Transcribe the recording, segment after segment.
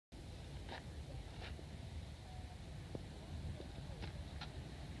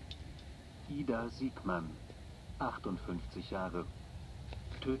Ida Siegmann, 58 Jahre,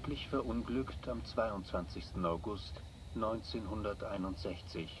 tödlich verunglückt am 22. August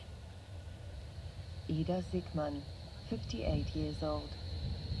 1961. Ida Siegmann, 58 years old,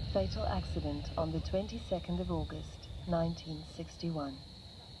 fatal accident on the 22nd of August 1961.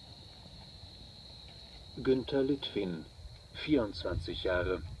 Günther Litvin, 24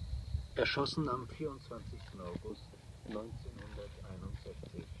 Jahre, erschossen am 24. August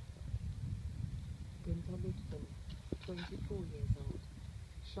 1961. Günther Litvin, 24 years old,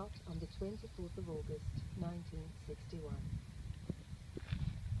 shot on the 24th of August 1961.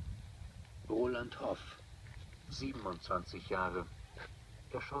 Roland Hoff, 27 Jahre,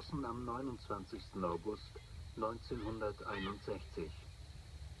 erschossen am 29. August 1961.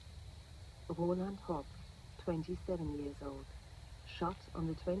 Roland Hoff, 27 years old, shot on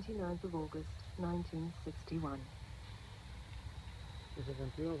the 29th of August 1961.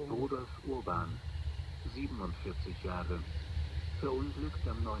 Rudolf Urban, 47 Jahre, verunglückt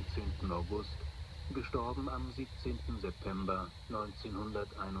am 19. August, gestorben am 17. September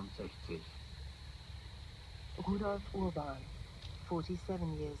 1961. Rudolf Urban,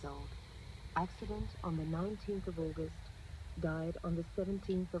 47 years old, accident on the 19th of August, died on the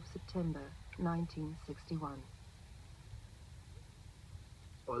 17th of September 1961.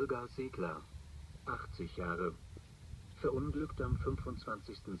 Olga Segler, 80 Jahre, verunglückt am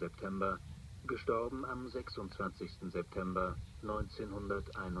 25. September, gestorben am 26. September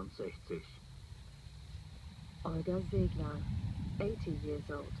 1961. Olga Segler, 80 years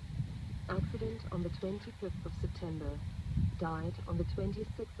old, accident on the 25th of September, died on the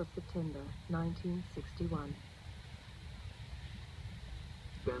 26th of September 1961.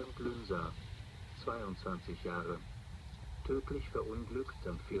 Bernd Lünser, 22 Jahre, tödlich verunglückt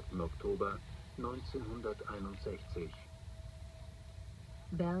am 4. Oktober 1961.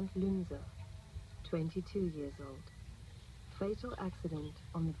 Bernd Lünser, 22 years old, fatal accident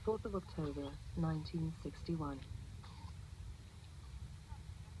on the 4th of October 1961.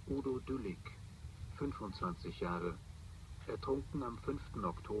 Udo Düllig, 25 Jahre, ertrunken am 5.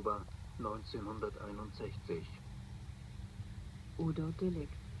 Oktober 1961. Udo Düllig,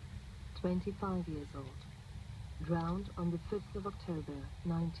 25 years old, drowned on the 5th of October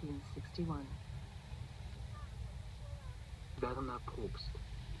 1961. Werner Probst,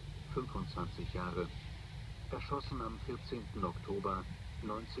 25 Jahre, erschossen am 14. Oktober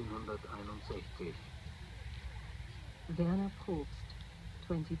 1961. Werner Probst,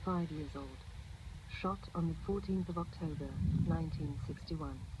 25 years old, shot on the 14th of October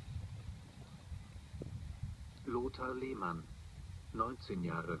 1961. Lothar Lehmann, 19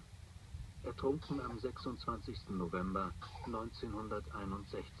 Jahre, ertrunken am 26. November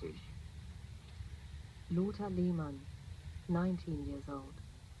 1961. Lothar Lehmann, 19 years old,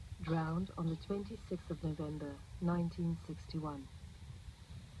 drowned on the 26th of November 1961.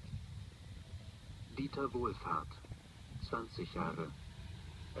 Dieter Wohlfahrt, 20 Jahre,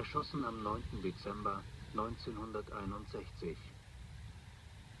 erschossen am 9. Dezember 1961.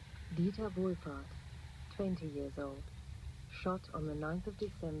 Dieter Wohlfahrt, 20 years old, shot on the 9th of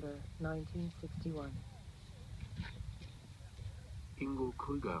December 1961. Ingo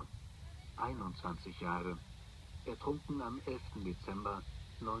Krüger, 21 Jahre, ertrunken am 11. Dezember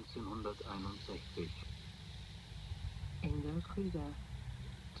 1961. Ingo Krüger,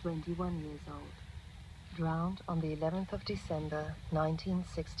 21 years old, drowned on the 11th of December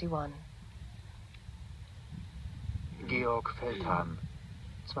 1961. Georg Feldhahn,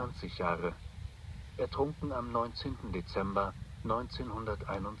 20 Jahre, ertrunken am 19. Dezember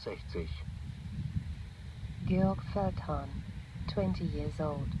 1961. Georg Feldhahn, 20 years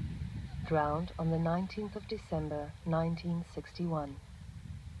old, drowned on the 19th of December 1961.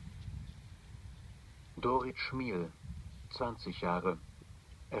 Dorit Schmiel, 20 Jahre,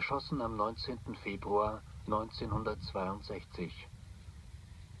 erschossen am 19. Februar 1962.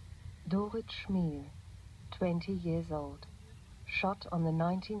 Dorit Schmiel, 20 years old, shot on the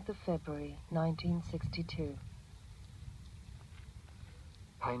 19th of February 1962.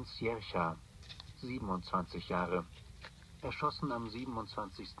 Heinz Jercha, 27 Jahre, erschossen am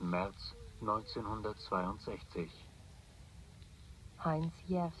 27. März 1962. Heinz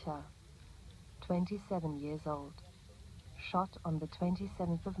Jercha, 27 years old, shot on the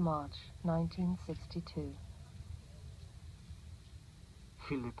 27th of March 1962.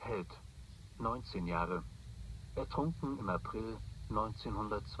 Philipp Held, 19 Jahre, ertrunken im April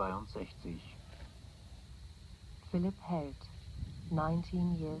 1962. Philipp Held,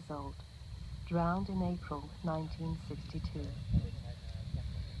 19 years old, drowned in April 1962.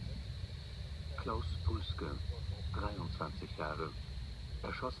 Klaus Pulske, 23 Jahre,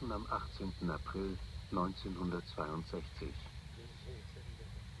 erschossen am 18. April 1962.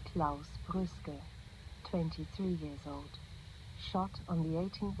 Klaus Brüske, 23 years old, shot on the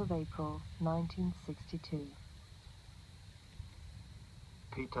 18th of April 1962.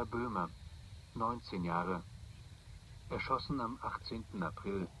 Peter Böhmer, 19 Jahre, erschossen am 18.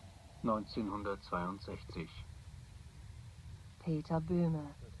 April 1962. Peter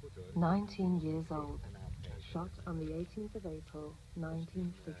Böhmer, 19 years old, shot on the 18th of April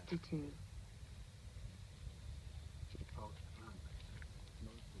 1962.